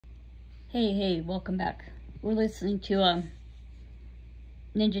Hey, welcome back. We're listening to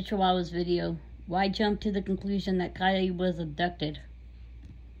Ninja Chihuahua's video. Why jump to the conclusion that Kiely was abducted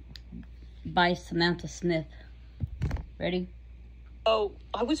by Samantha Smith? Ready? Oh,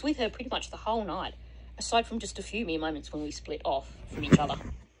 I was with her pretty much the whole night, aside from just a few mere moments when we split off from each other.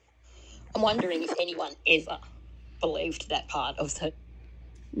 I'm wondering if anyone ever believed that part of the...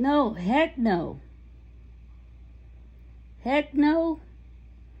 No, heck no. Heck no.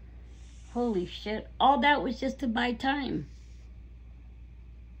 Holy shit. All that was just to buy time.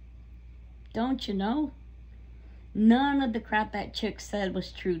 Don't you know? None of the crap that chick said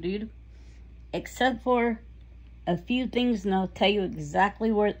was true, dude. Except for a few things, and I'll tell you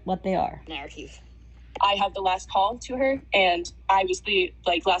exactly what they are. narrative. I had the last call to her, and I was the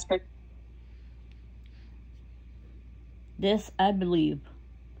last person. This I believe.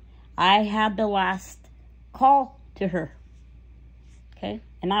 I had the last call to her. Okay?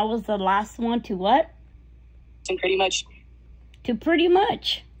 And I was the last one to what? And pretty much. To pretty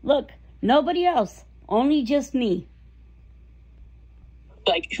much. Look, nobody else. Only just me.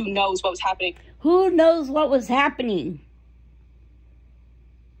 Who knows what was happening? Who knows what was happening?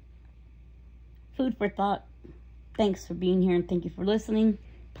 Food for thought. Thanks for being here and thank you for listening.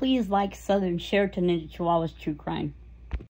 Please like, sub, and share to Ninja Chihuahua's True Crime.